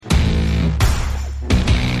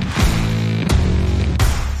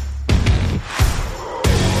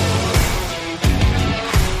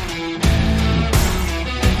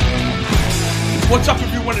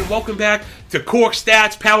welcome back to Cork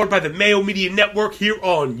Stats, powered by the Mayo Media Network here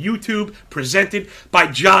on YouTube, presented by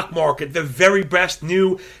Jock Market, the very best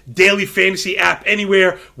new daily fantasy app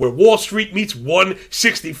anywhere, where Wall Street meets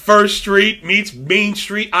 161st Street meets Main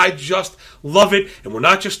Street. I just love it, and we're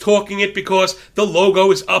not just talking it because the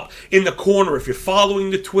logo is up in the corner. If you're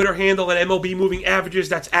following the Twitter handle at MLB Moving Averages,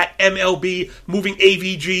 that's at MLB Moving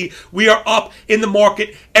AVG. We are up in the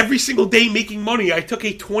market every single day making money. I took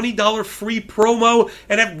a $20 free promo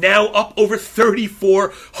and have now up over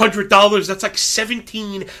 $3,400. That's like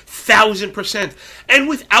 17,000%. And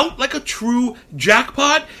without like a true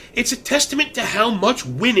jackpot, it's a testament to how much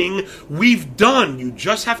winning we've done. You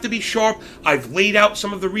just have to be sharp. I've laid out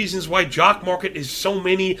some of the reasons why Jock Market is so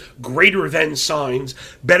many greater than signs,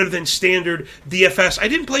 better than standard DFS. I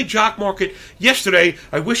didn't play Jock Market yesterday.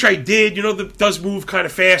 I wish I did. You know, that does move kind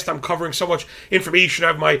of fast. I'm covering so much information. I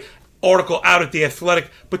have my article out at The Athletic.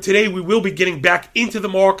 But today we will be getting back into the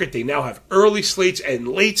market. They now have early slates and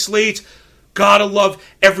late slates. Gotta love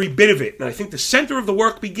every bit of it. And I think the center of the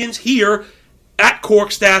work begins here at Cork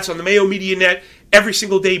Stats on the Mayo Media Net every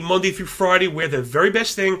single day, Monday through Friday, where the very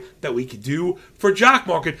best thing that we could do for Jock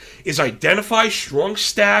Market is identify strong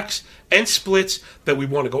stacks and splits that we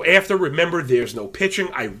want to go after. Remember, there's no pitching.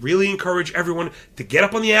 I really encourage everyone to get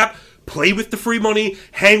up on the app, play with the free money,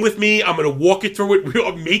 hang with me. I'm going to walk you through it. We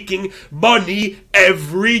are making money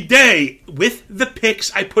every day with the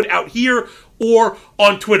picks I put out here or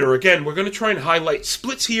on Twitter. Again, we're going to try and highlight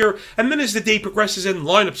splits here, and then as the day progresses and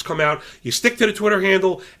lineups come out, you stick to the Twitter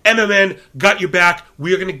handle, MMN, got your back.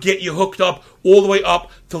 We are going to get you hooked up all the way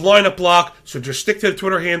up to lineup block, so just stick to the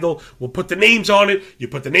Twitter handle. We'll put the names on it. You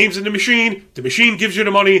put the names in the machine gives you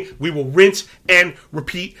the money. We will rinse and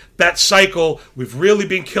repeat that cycle. We've really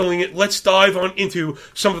been killing it. Let's dive on into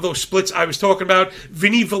some of those splits I was talking about.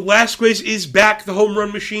 Vinny Velasquez is back, the home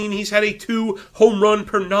run machine. He's had a 2 home run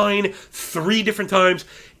per 9, 3 different times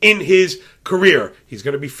in his career. He's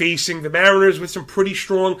going to be facing the Mariners with some pretty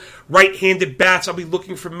strong right-handed bats. I'll be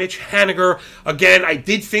looking for Mitch Haniger. Again, I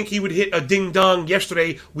did think he would hit a ding-dong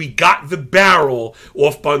yesterday. We got the barrel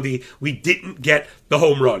off Bundy. We didn't get the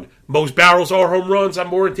home run. Most barrels are home runs. I'm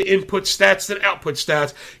more into input stats than output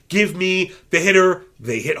stats. Give me the hitter.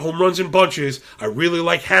 They hit home runs in bunches. I really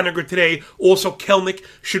like Haniger today. Also, Kelenic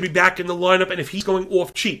should be back in the lineup, and if he's going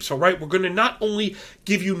off cheap. So, right, we're going to not only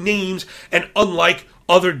give you names, and unlike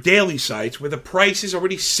other daily sites where the price is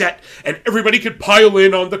already set and everybody could pile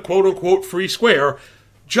in on the quote-unquote free square,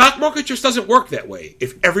 Jock Market just doesn't work that way.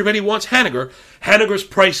 If everybody wants Haniger, Haniger's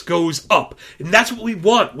price goes up. And that's what we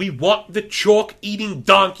want. We want the chalk-eating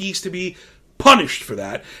donkeys to be punished for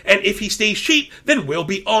that, and if he stays cheap, then we'll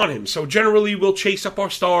be on him. So generally, we'll chase up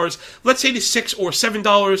our stars, let's say to $6 or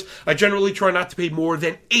 $7. I generally try not to pay more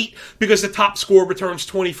than $8 because the top score returns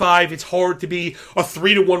 25. It's hard to be a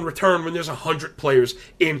 3-to-1 return when there's 100 players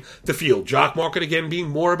in the field. Jock Market, again, being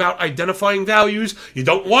more about identifying values. You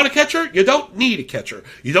don't want a catcher, you don't need a catcher.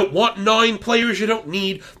 You don't want 9 players, you don't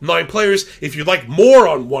need 9 players. If you like more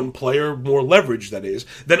on one player, more leverage that is,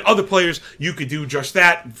 than other players, you could do just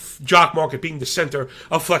that. Jock Market being the center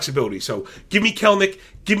of flexibility. So give me Kelenic,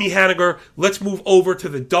 give me Haniger. Let's move over to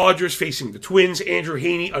the Dodgers facing the Twins. Andrew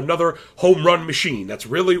Heaney, another home run machine. That's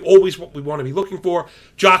really always what we want to be looking for.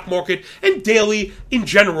 Jock Market and daily in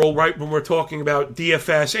general, right, when we're talking about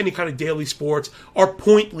DFS, any kind of daily sports, are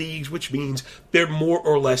point leagues, which means they're more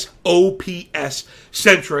or less OPS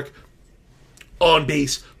centric, on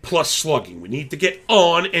base plus slugging. We need to get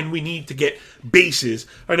on and we need to get bases.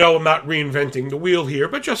 I know I'm not reinventing the wheel here,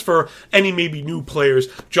 but just for any maybe new players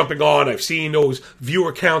jumping on, I've seen those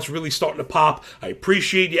viewer counts really starting to pop. I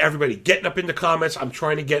appreciate you, everybody getting up in the comments. I'm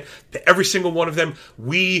trying to get to every single one of them.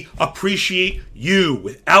 We appreciate you.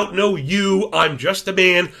 Without no you, I'm just a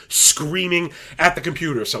man screaming at the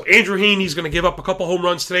computer. So Andrew Heaney's going to give up a couple home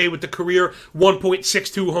runs today with the career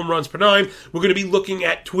 1.62 home runs per 9. We're going to be looking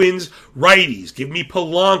at Twins righties. Give me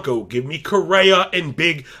Polanco, give me Correa, and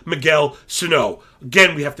Big Miguel Sano.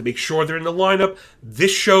 Again, we have to make sure they're in the lineup.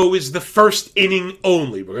 This show is the first inning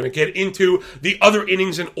only. We're going to get into the other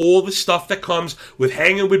innings and all the stuff that comes with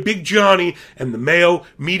hanging with Big Johnny and the Mayo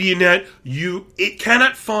Media Net. It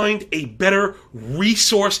cannot find a better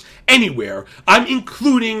resource anywhere. I'm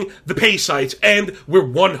including the pay sites, and we're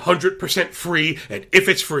 100% free, and if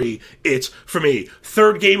it's free, it's for me.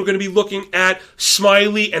 Third game, we're going to be looking at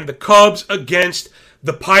Smiley and the Cubs against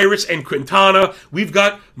the Pirates and Quintana. We've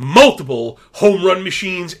got multiple home run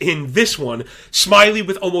machines in this one. Smiley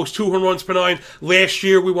with almost 2 home runs per 9. Last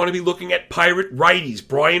year, we want to be looking at Pirate righties,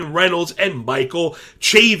 Brian Reynolds and Michael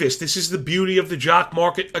Chavis. This is the beauty of the jock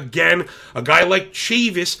market. Again, a guy like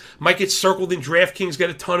Chavis might get circled in DraftKings, get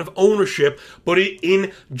a ton of ownership, but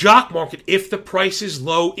in jock market, if the price is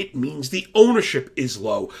low, it means the ownership is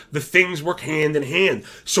low. The things work hand in hand.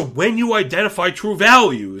 So when you identify true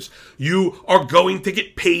values, you are going to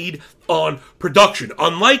get paid on production.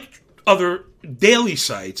 Unlike other daily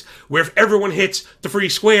sites, where if everyone hits the free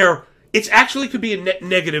square, it actually could be a net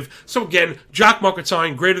negative. So again, jock market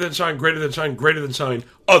sign, greater than sign, greater than sign, greater than sign,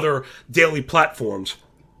 other daily platforms.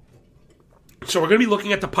 So we're going to be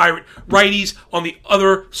looking at the Pirate righties. On the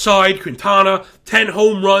other side, Quintana, 10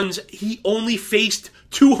 home runs. He only faced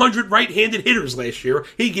 200 right-handed hitters last year.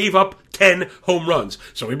 He gave up 10 home runs.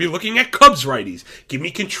 So we're going to be looking at Cubs righties. Give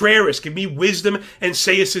me Contreras, give me Wisdom, and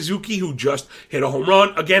Seiya Suzuki, who just hit a home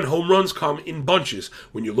run. Again, home runs come in bunches.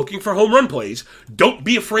 When you're looking for home run plays, don't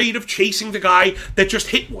be afraid of chasing the guy that just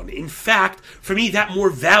hit one. In fact, for me, that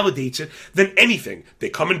more validates it than anything. They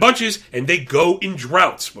come in bunches, and they go in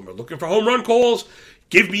droughts. When we're looking for home run calls,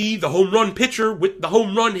 give me the home run pitcher with the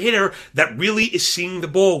home run hitter that really is seeing the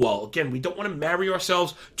ball well. Again, we don't want to marry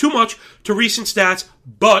ourselves too much to recent stats,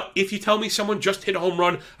 but if you tell me someone just hit a home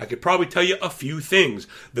run, I could probably tell you a few things.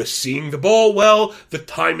 The seeing the ball well, the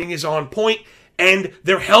timing is on point, and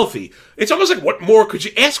they're healthy. It's almost like what more could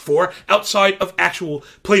you ask for outside of actual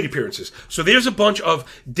plate appearances? So there's a bunch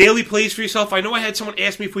of daily plays for yourself. I know I had someone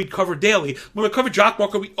ask me if we'd cover daily. When we cover jock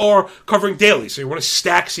market, we are covering daily. So you want to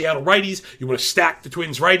stack Seattle righties, you want to stack the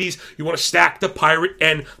Twins righties, you want to stack the Pirate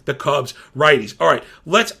and the Cubs righties. All right,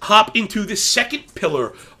 let's hop into the second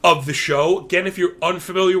pillar of the show. Again, if you're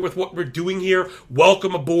unfamiliar with what we're doing here,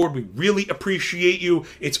 welcome aboard. We really appreciate you.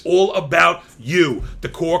 It's all about you, the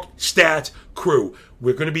Cork Stats crew.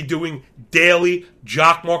 We're going to be doing daily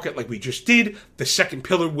jock market like we just did. The second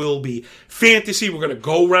pillar will be fantasy. We're going to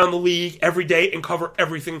go around the league every day and cover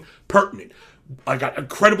everything pertinent. I got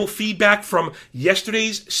incredible feedback from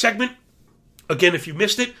yesterday's segment. Again, if you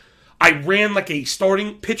missed it, I ran like a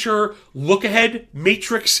starting pitcher look-ahead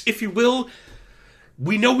matrix, if you will.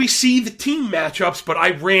 We know we see the team matchups, but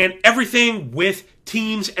I ran everything with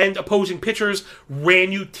teams and opposing pitchers,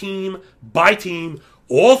 ran you team by team,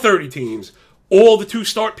 all 30 teams, all the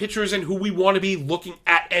two-start pitchers and who we want to be looking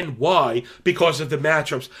at and why because of the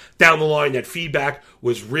matchups down the line. That feedback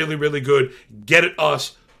was really, really good. Get at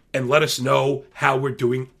us and let us know how we're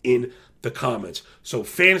doing in the comments. So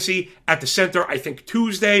fantasy at the center, I think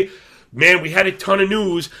Tuesday. Man, we had a ton of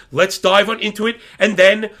news. Let's dive on into it. And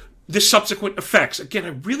then the subsequent effects. Again, I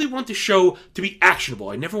really want the show to be actionable.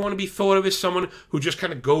 I never want to be thought of as someone who just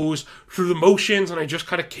kind of goes through the motions and I just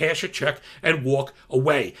kind of cash a check and walk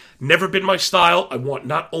away. Never been my style. I want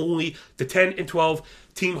not only the 10 and 12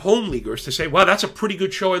 team home leaguers to say, wow, that's a pretty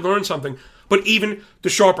good show. I learned something. But even the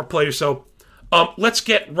sharper players. So let's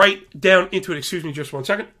get right down into it. Excuse me just one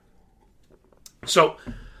second. So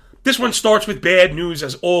this one starts with bad news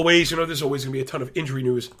as always. You know, there's always going to be a ton of injury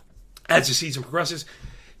news as the season progresses.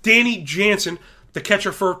 Danny Jansen, the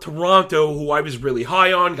catcher for Toronto, who I was really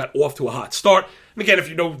high on, got off to a hot start. And again, if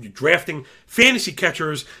you know you're drafting fantasy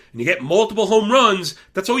catchers and you get multiple home runs,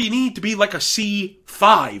 that's all you need to be like a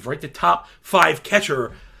C5, right? The top 5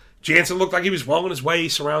 catcher. Jansen looked like he was well on his way,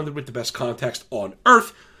 surrounded with the best context on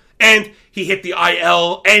earth. And he hit the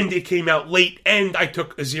IL, and it came out late, and I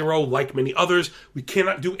took a 0 like many others. We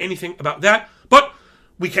cannot do anything about that, but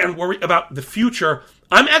we can worry about the future.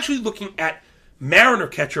 I'm actually looking at Mariner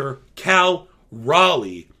catcher Cal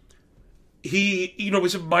Raleigh. He,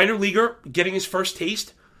 was a minor leaguer getting his first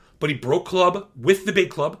taste, but he broke club with the big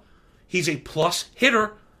club. He's a plus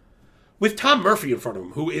hitter with Tom Murphy in front of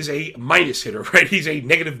him, who is a minus hitter, right? He's a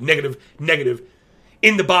negative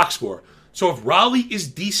in the box score. So if Raleigh is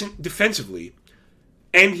decent defensively,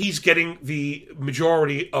 and he's getting the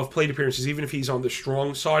majority of plate appearances, even if he's on the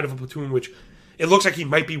strong side of a platoon, which it looks like he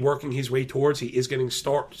might be working his way towards, he is getting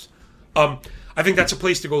starts. I think that's a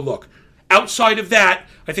place to go look. Outside of that,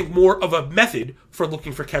 I think more of a method for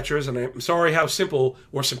looking for catchers, and I'm sorry how simple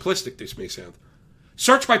or simplistic this may sound.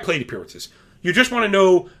 Search by plate appearances. You just want to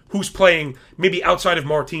know who's playing, maybe outside of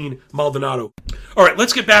Martin Maldonado. All right,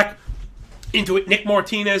 let's get back into it. Nick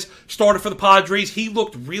Martinez started for the Padres. He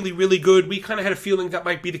looked really, really good. We kind of had a feeling that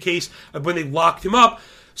might be the case when they locked him up.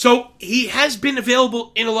 So he has been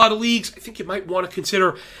available in a lot of leagues. I think you might want to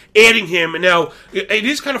consider adding him. And now, it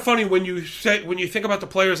is kind of funny when you think about the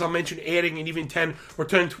players I'll mention adding an even 10 or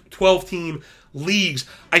 10, 12 team leagues,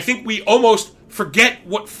 I think we almost forget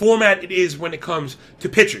what format it is when it comes to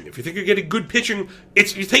pitching. If you think you're getting good pitching,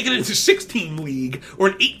 you're taking it into a 16 league or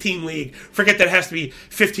an 18 league. Forget that it has to be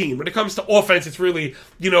 15. When it comes to offense, it's really,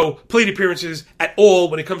 plate appearances at all.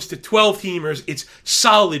 When it comes to 12-teamers, it's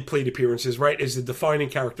solid plate appearances, right, is the defining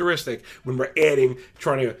characteristic when we're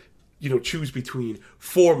trying to, choose between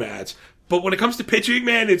formats. But when it comes to pitching,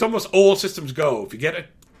 man, it's almost all systems go. If you get a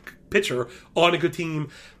pitcher on a good team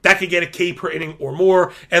that could get a K per inning or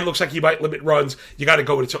more and looks like he might limit runs, you got to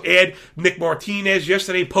go with it. So add Nick Martinez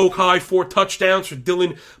yesterday, poke high, 4 touchdowns for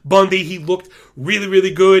Dylan Bundy. He looked really,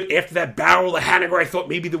 really good. After that barrel of Haniger, I thought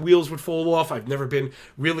maybe the wheels would fall off. I've never been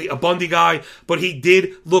really a Bundy guy, but he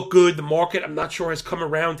did look good. The market, I'm not sure, has come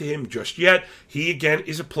around to him just yet. He, again,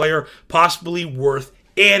 is a player possibly worth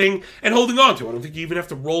adding and holding on to. I don't think you even have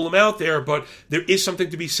to roll him out there, but there is something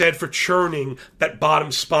to be said for churning that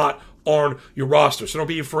bottom spot on your roster. So don't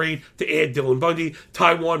be afraid to add Dylan Bundy.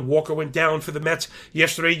 Taijuan Walker went down for the Mets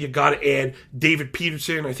yesterday. You got to add David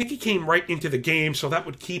Peterson. I think he came right into the game, so that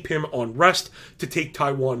would keep him on rest to take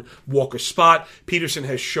Taijuan Walker's spot. Peterson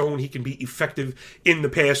has shown he can be effective in the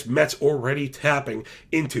past. Mets already tapping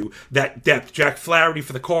into that depth. Jack Flaherty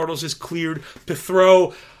for the Cardinals is cleared to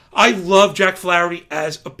throw. I love Jack Flaherty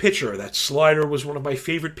as a pitcher. That slider was one of my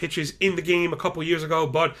favorite pitches in the game a couple years ago,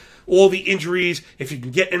 but all the injuries, if you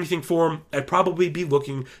can get anything for him, I'd probably be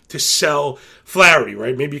looking to sell Flaherty,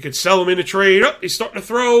 right? Maybe you could sell him in a trade. Oh, he's starting to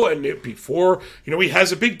throw, and before, he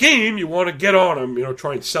has a big game, you want to get on him,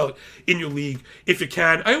 try and sell it in your league if you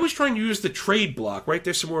can. I always try and use the trade block, right?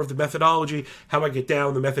 There's some more of the methodology, how I get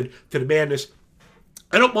down the method to the madness.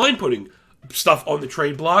 I don't mind putting stuff on the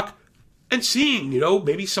trade block and seeing,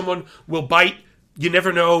 maybe someone will bite. You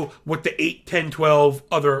never know what the 8, 10, 12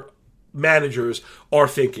 other managers are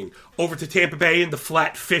thinking. Over to Tampa Bay and the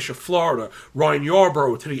Flat Fish of Florida. Ryan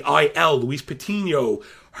Yarbrough to the IL. Luis Patino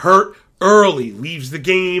hurt early, leaves the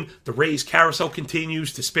game. The Rays carousel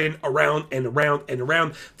continues to spin around and around and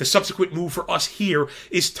around. The subsequent move for us here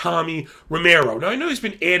is Tommy Romero. Now, I know he's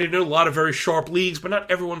been added in a lot of very sharp leagues, but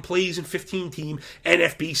not everyone plays in 15-team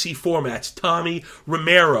NFBC formats. Tommy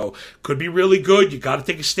Romero could be really good. You got to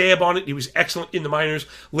take a stab on it. He was excellent in the minors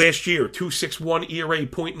last year. 2.61 ERA,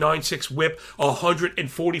 .96 whip,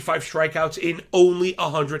 145 strikeouts in only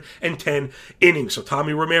 110 innings. So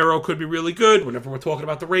Tommy Romero could be really good. Whenever we're talking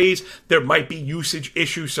about the Rays, there might be usage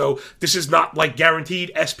issues, so this is not like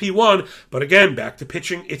guaranteed SP1. But again, back to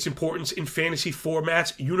pitching, its importance in fantasy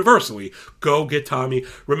formats universally. Go get Tommy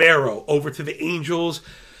Romero. Over to the Angels.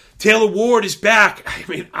 Taylor Ward is back. I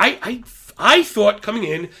mean, I thought coming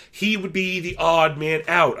in he would be the odd man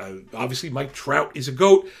out. Obviously, Mike Trout is a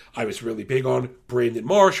GOAT. I was really big on Brandon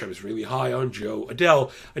Marsh. I was really high on Jo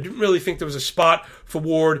Adell. I didn't really think there was a spot for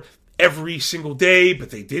Ward every single day, but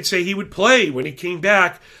they did say he would play when he came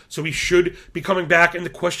back, so he should be coming back, and the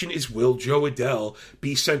question is, will Jo Adell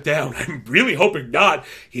be sent down? I'm really hoping not.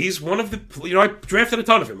 He's one of the, I drafted a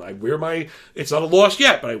ton of him. I wear it's not a loss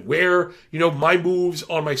yet, but I wear, my moves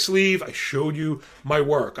on my sleeve. I showed you my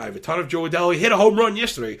work. I have a ton of Jo Adell. He hit a home run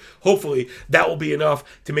yesterday. Hopefully that will be enough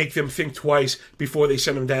to make them think twice before they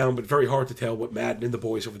send him down, but very hard to tell what Madden and the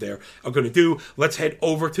boys over there are going to do. Let's head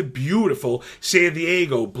over to beautiful San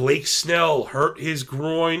Diego. Blake Snell hurt his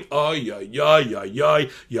groin.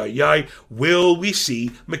 Will we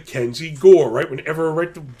see Mackenzie Gore, right? Whenever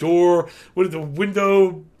the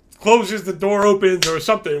window closes, the door opens, or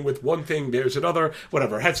something with one thing, there's another,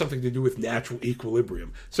 whatever. It had something to do with natural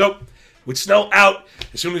equilibrium. So, with Snell out,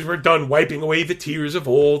 as soon as we're done wiping away the tears of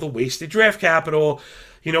all the wasted draft capital,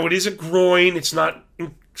 it is a groin. It's not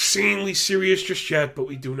insanely serious just yet, but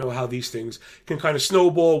we do know how these things can kind of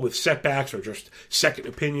snowball with setbacks or just second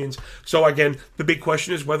opinions. So again, the big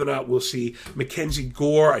question is whether or not we'll see Mackenzie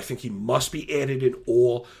Gore. I think he must be added in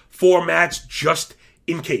all formats just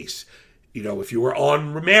in case. If you were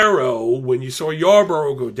on Romero when you saw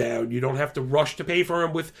Yarbrough go down, you don't have to rush to pay for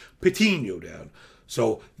him with Patino down.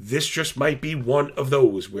 So this just might be one of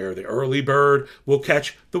those where the early bird will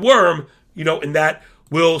catch the worm, and that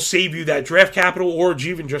will save you that draft capital or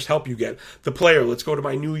even just help you get the player. Let's go to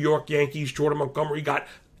my New York Yankees. Jordan Montgomery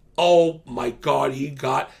oh my God, he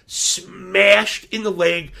got smashed in the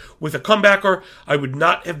leg with a comebacker. I would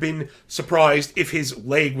not have been surprised if his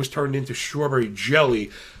leg was turned into strawberry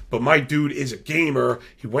jelly. But my dude is a gamer.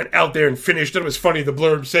 He went out there and finished. And it was funny. The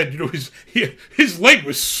blurb said, his leg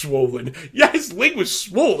was swollen. Yeah, his leg was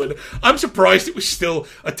swollen. I'm surprised it was still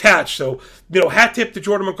attached. So, hat tip to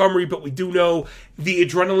Jordan Montgomery. But we do know the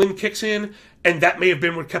adrenaline kicks in. And that may have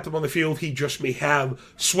been what kept him on the field. He just may have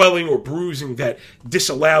swelling or bruising that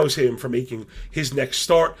disallows him from making his next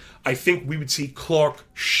start. I think we would see Clark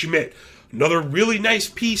Schmidt. Another really nice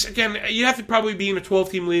piece. Again, you have to probably be in a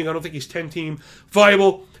 12-team league. I don't think he's 10-team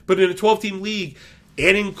viable. But in a 12-team league,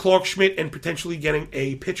 adding Clarke Schmidt and potentially getting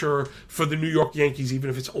a pitcher for the New York Yankees, even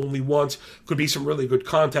if it's only once, could be some really good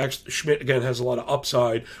context. Schmidt, again, has a lot of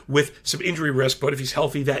upside with some injury risk, but if he's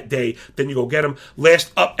healthy that day, then you go get him.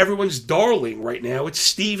 Last up, everyone's darling right now, it's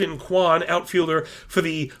Steven Kwan, outfielder for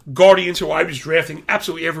the Guardians, who I was drafting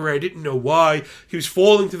absolutely everywhere. I didn't know why. He was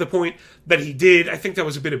falling to the point that he did. I think that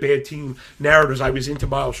was a bit of bad team narratives. I was into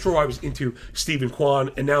Miles Straw, I was into Steven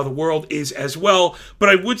Kwan, and now the world is as well. But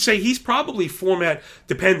I would say he's probably format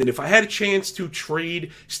dependent. If I had a chance to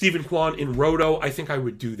trade Steven Kwan in Roto, I think I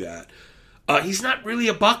would do that. He's not really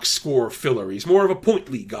a box score filler. He's more of a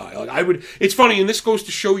point league guy. It's funny, and this goes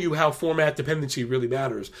to show you how format dependency really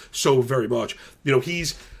matters so very much.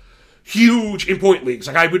 He's huge in point leagues.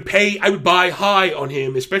 I would buy high on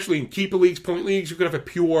him, especially in keeper leagues, point leagues. You could have a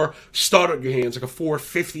pure stud on your hands, like a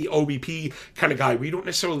 450 OBP kind of guy where you don't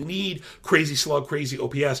necessarily need crazy slug, crazy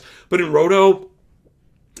OPS. But in Roto,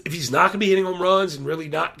 if he's not going to be hitting home runs and really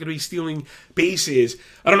not going to be stealing bases,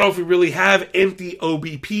 I don't know if we really have empty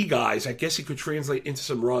OBP guys. I guess he could translate into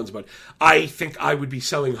some runs, but I think I would be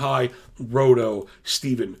selling high Roto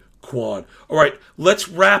Steven Kwan. All right, let's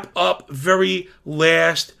wrap up. Very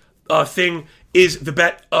last thing is the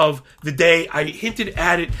bet of the day. I hinted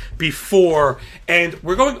at it before, and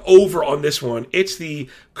we're going over on this one. It's the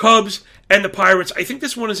Cubs and the Pirates. I think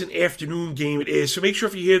this one is an afternoon game. It is, so make sure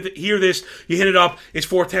if you hear this, you hit it up. It's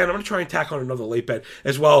 4:10. I'm going to try and tack on another late bet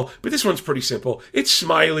as well, but this one's pretty simple. It's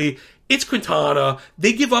Smiley. It's Quintana.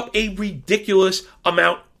 They give up a ridiculous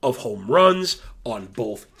amount of home runs on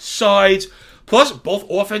both sides. Plus, both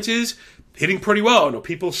offenses hitting pretty well. I know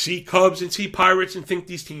people see Cubs and see Pirates and think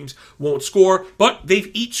these teams won't score, but they've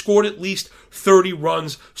each scored at least 30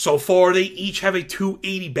 runs so far. They each have a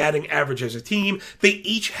 280 batting average as a team. They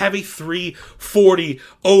each have a 340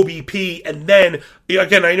 OBP. And then,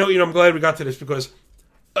 again, I know, I'm glad we got to this because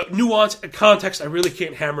nuance and context, I really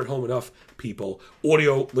can't hammer it home enough, people.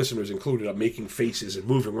 Audio listeners included. I'm making faces and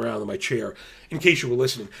moving around in my chair in case you were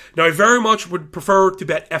listening. Now, I very much would prefer to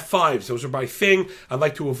bet F5s. Those are my thing. I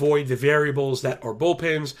like to avoid the variables that are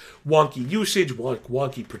bullpens, wonky usage,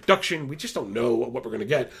 wonky production. We just don't know what we're going to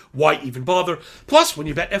get. Why even bother? Plus, when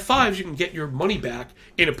you bet F5s, you can get your money back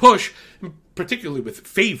in a push, particularly with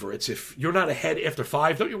favorites. If you're not ahead after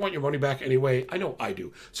 5, don't you want your money back anyway? I know I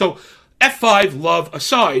do. So, F5 love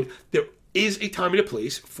aside, there is a time and a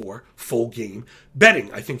place for full game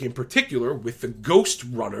betting. I think in particular with the Ghost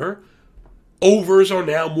Runner, overs are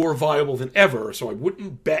now more viable than ever, so I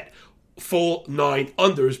wouldn't bet full 9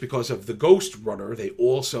 unders because of the Ghost Runner. They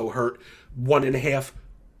also hurt 1.5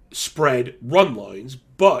 spread run lines,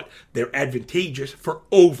 but they're advantageous for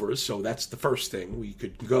overs, so that's the first thing. We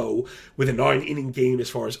could go with a 9-inning game as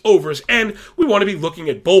far as overs, and we want to be looking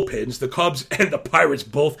at bullpens. The Cubs and the Pirates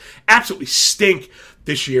both absolutely stink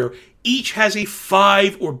this year. Each has a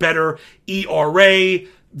 5 or better ERA.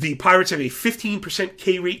 The Pirates have a 15%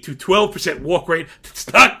 K rate to 12% walk rate.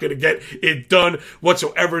 That's not going to get it done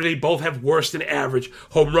whatsoever. They both have worse than average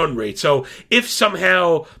home run rate. So if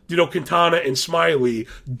somehow, Quintana and Smiley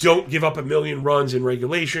don't give up 1 million runs in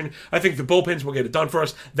regulation, I think the bullpens will get it done for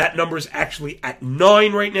us. That number is actually at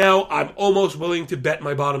 9 right now. I'm almost willing to bet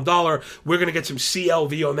my bottom dollar. We're going to get some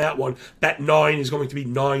CLV on that one. That 9 is going to be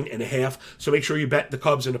 9.5. So make sure you bet the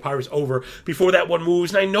Cubs and the Pirates over before that one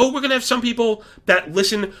moves. And I know we're going to have some people that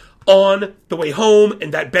listen on the way home,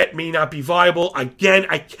 and that bet may not be viable. Again,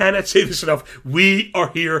 I cannot say this enough. We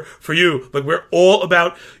are here for you. We're all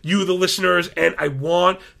about you, the listeners, and I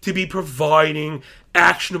want to be providing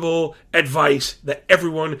actionable advice that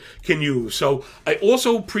everyone can use. So I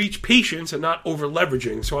also preach patience and not over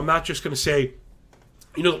leveraging. So I'm not just going to say,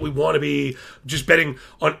 that we want to be just betting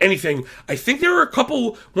on anything. I think there are a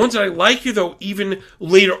couple ones that I like here, though, even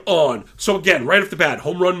later on. So again, right off the bat,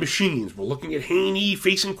 home run machines. We're looking at Haney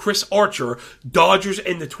facing Chris Archer. Dodgers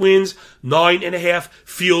and the Twins, 9.5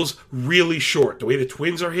 feels really short. The way the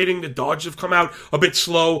Twins are hitting, the Dodgers have come out a bit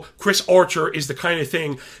slow. Chris Archer is the kind of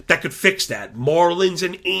thing that could fix that. Marlins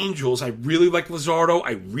and Angels, I really like Luzardo.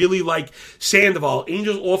 I really like Sandoval.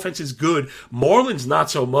 Angels offense is good. Marlins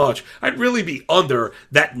not so much. I'd really be under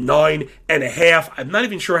that 9.5. I'm not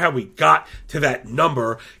even sure how we got to that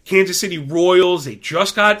number. Kansas City Royals, they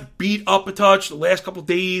just got beat up a touch the last couple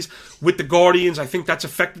days with the Guardians. I think that's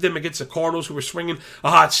affected them against the Cardinals, who were swinging a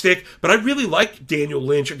hot stick. But I really like Daniel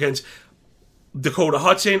Lynch against Dakota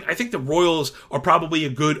Hudson. I think the Royals are probably a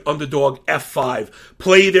good underdog F5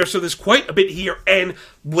 play there. So there's quite a bit here. And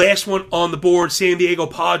last one on the board, San Diego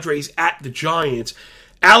Padres at the Giants.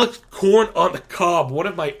 Alex Corn on the Cob, one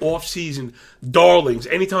of my off-season darlings.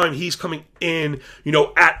 Anytime he's coming in,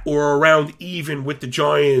 at or around even with the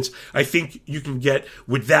Giants, I think you can get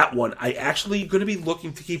with that one. I actually going to be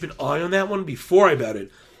looking to keep an eye on that one before I bet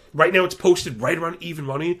it. Right now it's posted right around even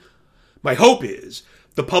money. My hope is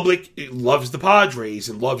the public loves the Padres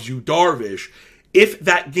and loves Yu Darvish. If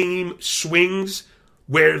that game swings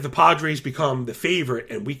where the Padres become the favorite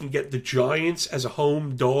and we can get the Giants as a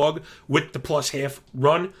home dog with the plus half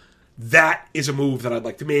run, that is a move that I'd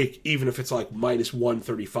like to make, even if it's like minus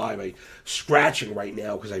 135. I'm scratching right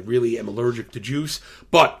now because I really am allergic to juice.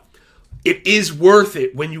 But it is worth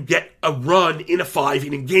it when you get a run in a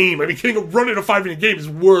 5-inning game. I mean, getting a run in a 5-inning game is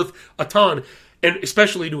worth a ton. And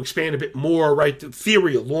especially to expand a bit more, right, the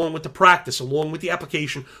theory along with the practice, along with the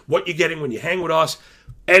application, what you're getting when you hang with us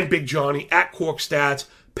and Big Johnny at Cork Stats,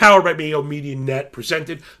 powered by Mayo Media Net,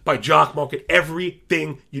 presented by Jock Market.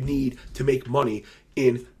 Everything you need to make money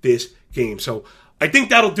in this game. So I think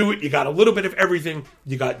that'll do it. You got a little bit of everything.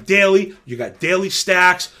 You got daily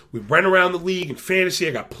stacks. We ran around the league in fantasy.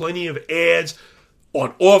 I got plenty of ads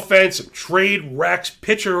on offense, some trade recs,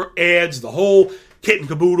 pitcher ads, the whole kit and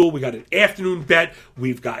caboodle. We got an afternoon bet.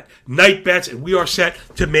 We've got night bets, and we are set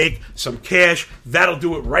to make some cash. That'll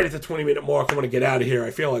do it right at the 20-minute mark. I want to get out of here.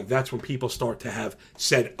 I feel like that's when people start to have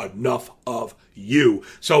said enough of you.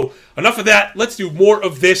 So enough of that. Let's do more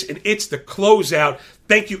of this, and it's the closeout.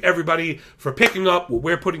 Thank you, everybody, for picking up what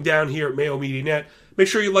we're putting down here at Mayo Media Net. Make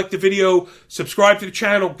sure you like the video, subscribe to the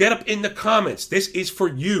channel, get up in the comments. This is for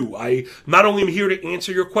you. I not only am here to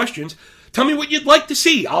answer your questions, tell me what you'd like to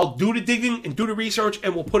see. I'll do the digging and do the research,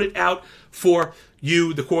 and we'll put it out for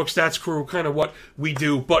you, the Cork Stats crew, kind of what we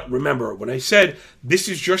do. But remember, when I said this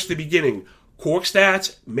is just the beginning, Cork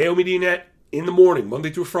Stats, Mayo Media Net, in the morning, Monday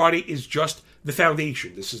through Friday, is just the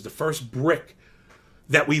foundation. This is the first brick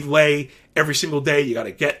that we lay every single day. You got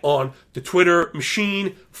to get on the Twitter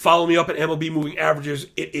machine. Follow me up at MLB Moving Averages.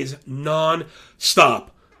 It is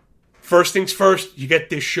non-stop. First things first, you get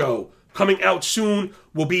this show. Coming out soon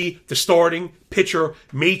will be the starting pitcher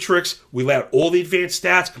matrix. We lay out all the advanced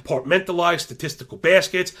stats, compartmentalized statistical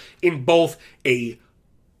baskets in both a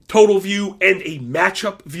total view and a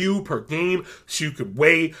matchup view per game, so you could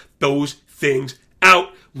weigh those things out.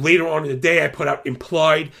 Later on in the day, I put out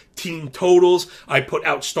implied team totals. I put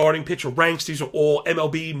out starting pitcher ranks. These are all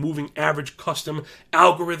MLB Moving Average custom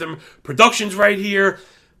algorithm productions right here.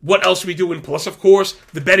 What else are we doing? Plus, of course,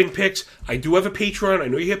 the betting picks. I do have a Patreon. I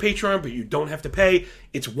know you have Patreon, but you don't have to pay.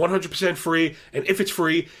 It's 100% free. And if it's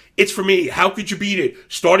free, it's for me. How could you beat it?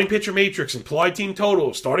 Starting pitcher matrix, implied team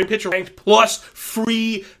total, starting pitcher ranked, plus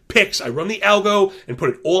free picks. I run the algo and put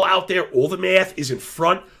it all out there. All the math is in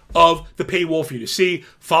front of the paywall for you to see.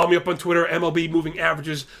 Follow me up on Twitter, MLB Moving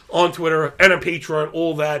Averages on Twitter and on Patreon,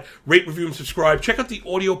 all that. Rate, review, and subscribe. Check out the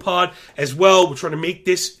audio pod as well. We're trying to make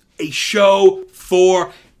this a show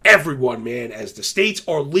for everyone, man. As the states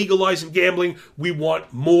are legalizing gambling, we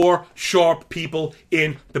want more sharp people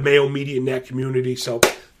in the Mayo Media Net community. So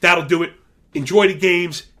that'll do it. Enjoy the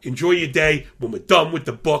games. Enjoy your day. When we're done with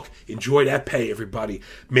the book, enjoy that pay, everybody.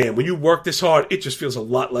 Man, when you work this hard, it just feels a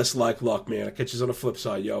lot less like luck, man. I'll catch you on the flip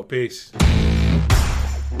side, yo. Peace.